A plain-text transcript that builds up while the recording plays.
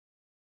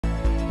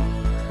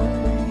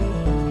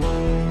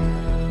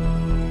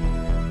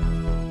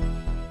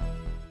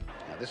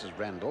This is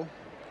Randall.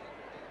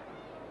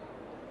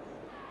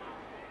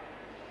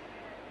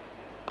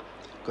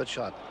 Good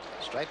shot,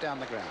 straight down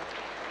the ground.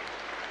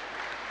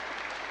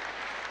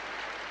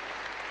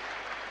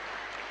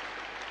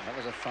 That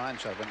was a fine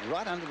shot, went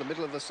right under the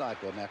middle of the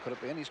sideboard. Now, could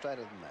it be any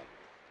straighter than that?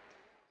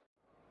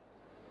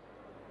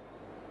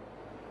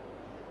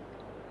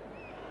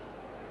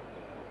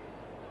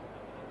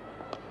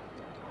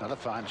 Another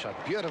fine shot,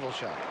 beautiful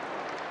shot.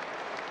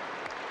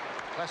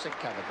 Classic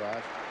cover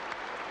drive.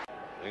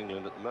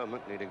 England at the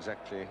moment need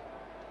exactly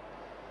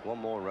one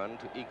more run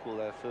to equal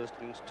their first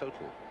innings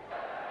total.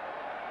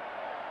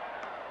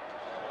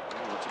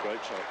 Oh, that's a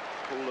great shot.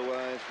 Pulled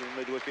away from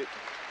mid-wicket.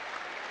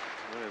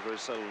 Very, very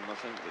seldom, I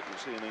think, that you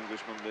see an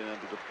Englishman being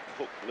able to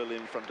hook Lillee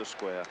in front of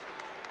square.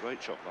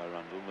 Great shot by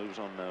Randall. Moves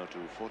on now to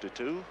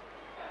 42. And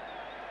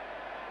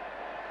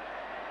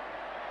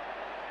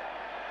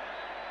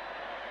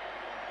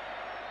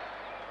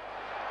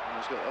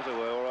he's got that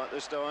away all right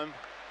this time.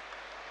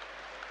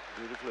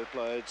 Beautifully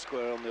played,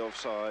 square on the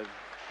offside.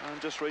 And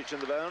just reaching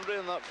the boundary,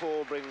 and that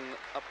 4 bring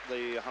up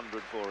the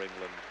 100 for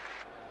England.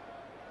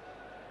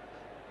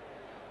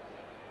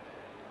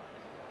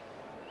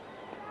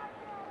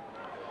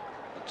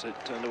 That's it,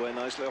 turned away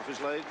nicely off his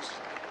legs.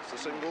 It's a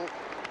single,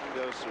 and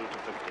goes through to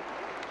 50. So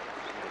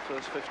the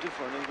first 50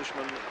 for an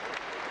Englishman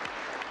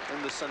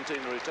in the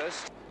Centenary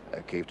Test.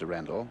 O'Keeffe to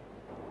Randall.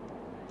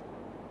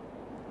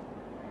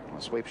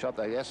 A sweep shot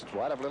there, yes, it's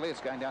wide of Lillee.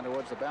 It's going down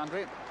towards the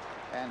boundary.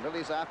 And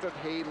Lillee's after it.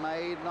 He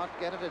may not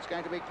get it. It's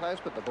going to be close,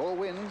 but the ball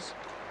wins.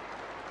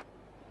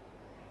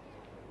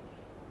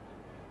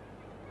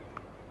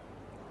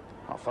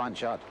 Oh, fine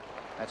shot.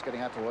 That's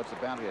getting out towards the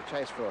boundary. A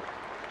chase for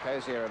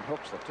Cozier and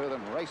Hooks. The two of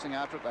them racing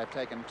after it. They've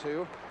taken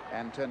 2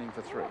 and turning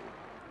for 3.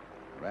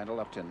 Randall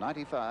up to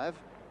 95.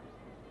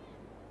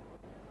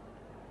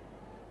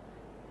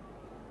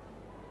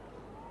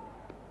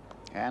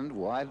 And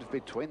wide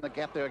between the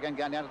gap there again,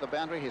 going down to the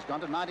boundary. He's gone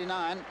to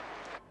 99.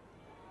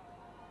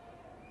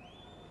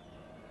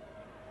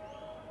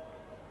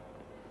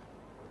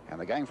 And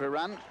they're going for a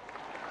run.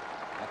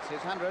 That's his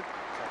 100.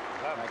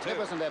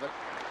 Magnificent effort.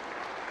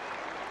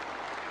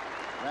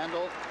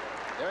 Randall,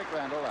 Derek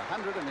Randall,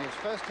 100 in his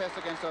first test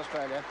against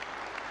Australia.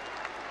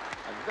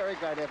 A very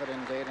great effort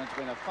indeed, and it's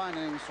been a fine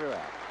innings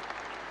throughout.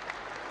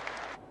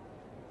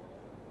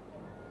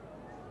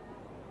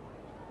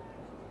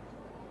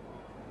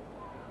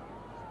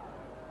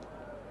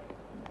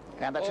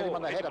 And that's hit him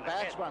on the head, a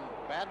bad one.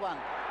 Bad one.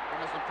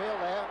 And there's an appeal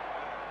there.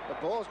 The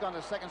ball's gone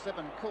to second slip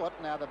and caught.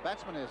 Now the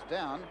batsman is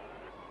down.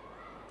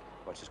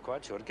 Watch, it's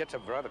quite short. It gets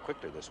up rather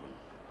quickly, this one.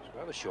 It's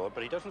rather short,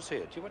 but he doesn't see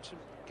it. You watch, it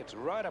gets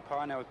right up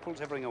high now. It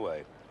pulls everything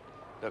away.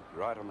 Look,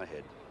 right on the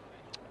head.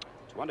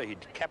 It's a wonder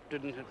Cap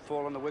didn't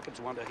fall on the wicket. It's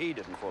a wonder he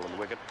didn't fall on the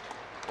wicket.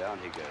 Down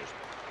he goes.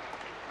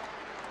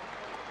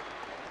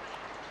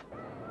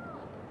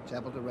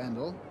 Chapel to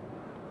Randall.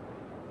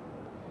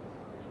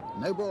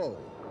 No ball.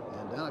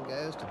 And down it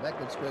goes to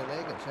backward square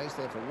leg. A chase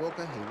there for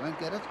Walker. He won't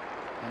get it.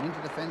 And into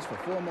the fence for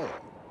 4 more.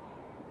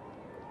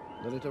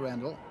 Lillee to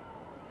Randall.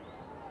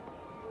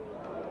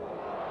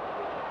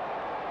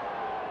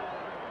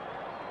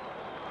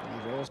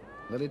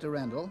 Lillee to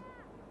Randall.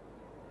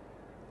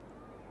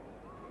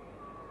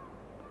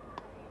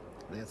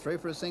 They're through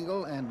for a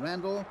single, and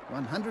Randall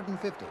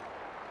 150.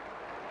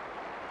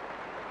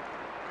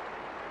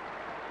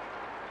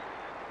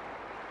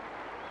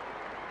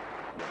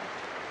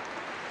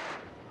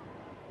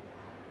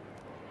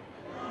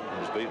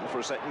 He's beaten for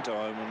a second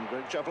time, and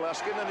Greg Chappell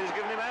asking, and he's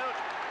given him out.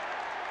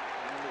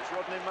 And it's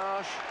Rodney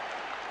Marsh.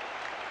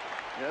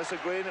 Yes,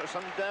 agreed. It was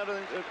some doubt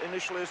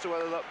initially as to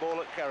whether that ball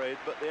had carried,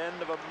 but the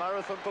end of a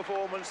marathon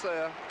performance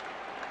there.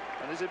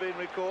 And has he been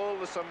recalled?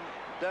 There's some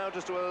doubt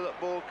as to whether that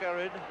ball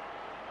carried.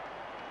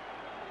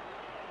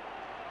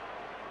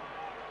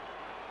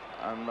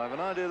 And I've an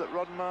idea that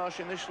Rod Marsh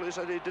initially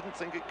said he didn't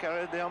think it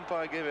carried. The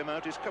umpire gave him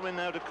out. He's coming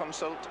now to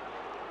consult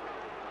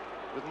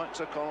with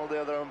Max O'Connell, the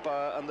other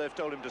umpire, and they've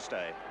told him to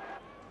stay.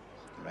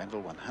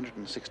 Randall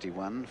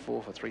 161,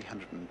 4 for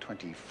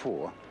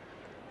 324.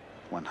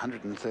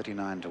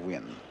 139 to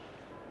win.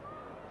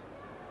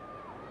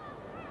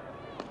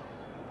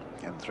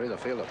 And through the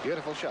field, a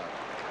beautiful shot.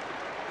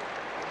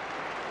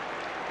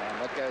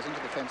 And that goes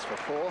into the fence for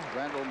 4.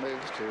 Randall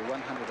moves to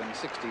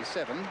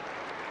 167.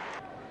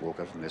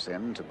 Walker from this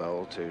end to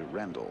bowl to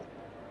Randall.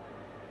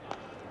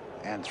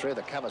 And through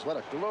the covers, what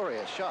a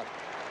glorious shot.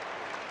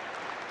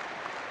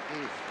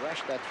 He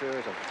thrashed that through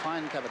as a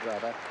fine cover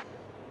driver.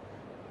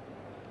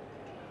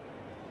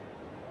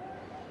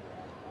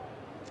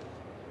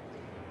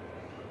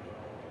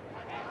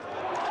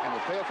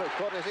 For it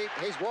caught, is he?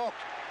 He's walked.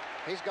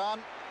 He's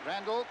gone.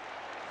 Randall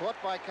caught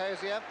by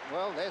Cozier.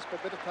 Well, there's a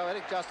bit of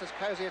poetic justice.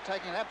 Cozier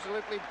taking an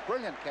absolutely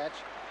brilliant catch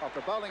after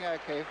bowling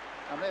O'Keeffe.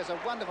 And there's a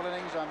wonderful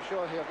innings. I'm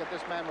sure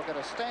this man will get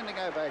a standing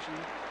ovation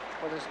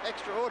for this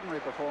extraordinary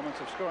performance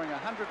of scoring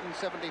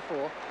 174.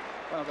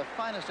 One of the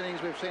finest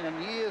innings we've seen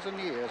in years and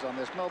years on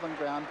this Melbourne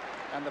ground.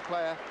 And the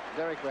player,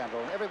 Derek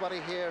Randall. Everybody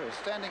here is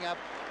standing up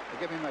to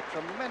give him a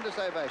tremendous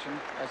ovation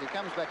as he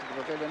comes back to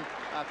the pavilion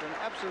after an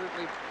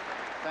absolutely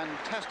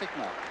Fantastic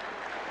mark.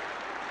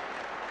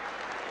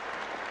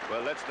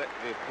 Well, let's let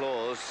the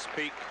applause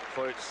speak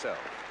for itself.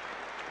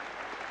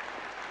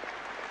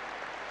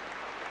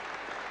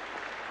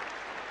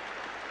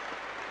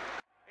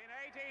 In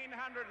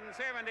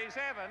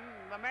 1877,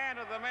 the man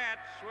of the match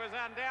was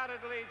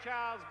undoubtedly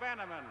Charles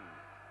Bannerman.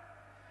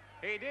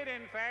 He did,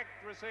 in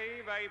fact,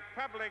 receive a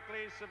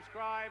publicly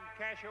subscribed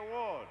cash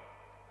award.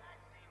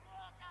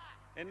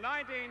 In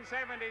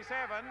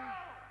 1977,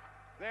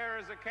 there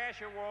is a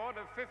cash award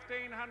of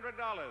 $1,500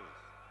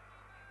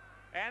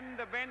 and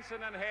the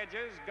Benson and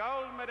Hedges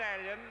gold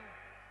medallion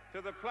to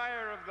the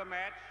player of the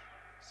match,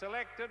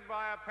 selected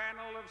by a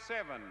panel of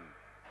 7.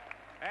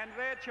 And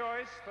their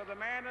choice for the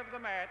man of the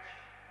match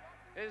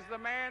is the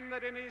man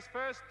that in his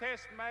first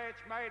test match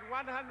made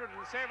 174,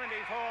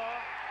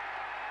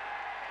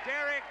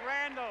 Derek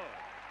Randall.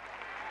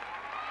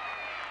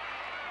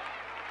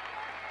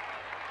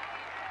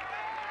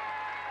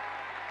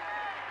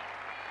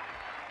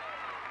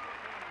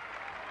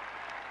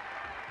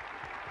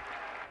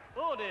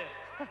 Oh dear.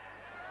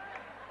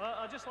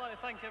 I'd just like to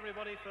thank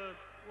everybody for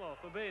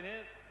being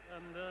here,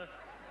 and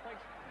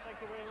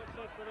thank you very much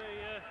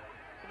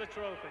for the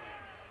trophy.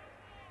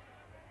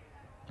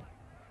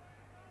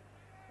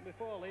 And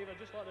before I leave, I'd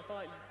just like to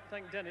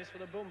thank Dennis for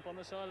the bump on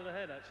the side of the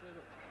head, actually.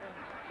 But,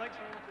 thanks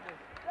very much indeed.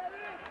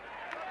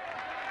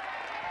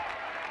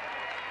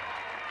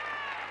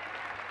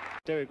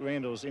 Derek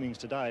Randall's innings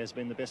today has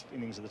been the best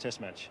innings of the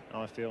Test match.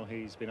 I feel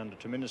he's been under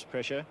tremendous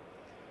pressure.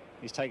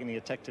 He's taken the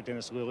attack to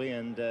Dennis Lillee,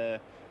 and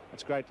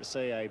it's great to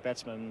see a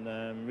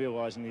batsman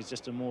realising he's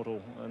just a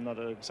mortal and not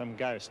some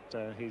ghost.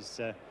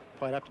 He's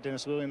played up to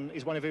Dennis Lillee and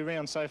he's won every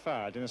round so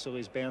far. Dennis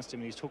Lillee's bounced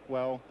him and he's hooked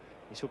well.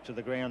 He's hooked to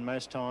the ground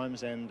most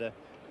times, and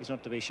he's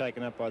not to be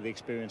shaken up by the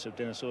experience of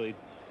Dennis Lillee.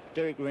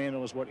 Derek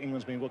Randall is what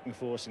England's been looking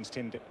for since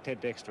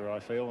Ted Dexter, I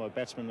feel. A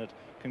batsman that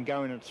can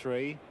go in at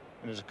 3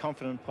 and is a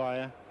confident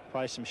player,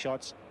 play some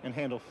shots and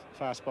handle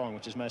fast bowling,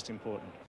 which is most important.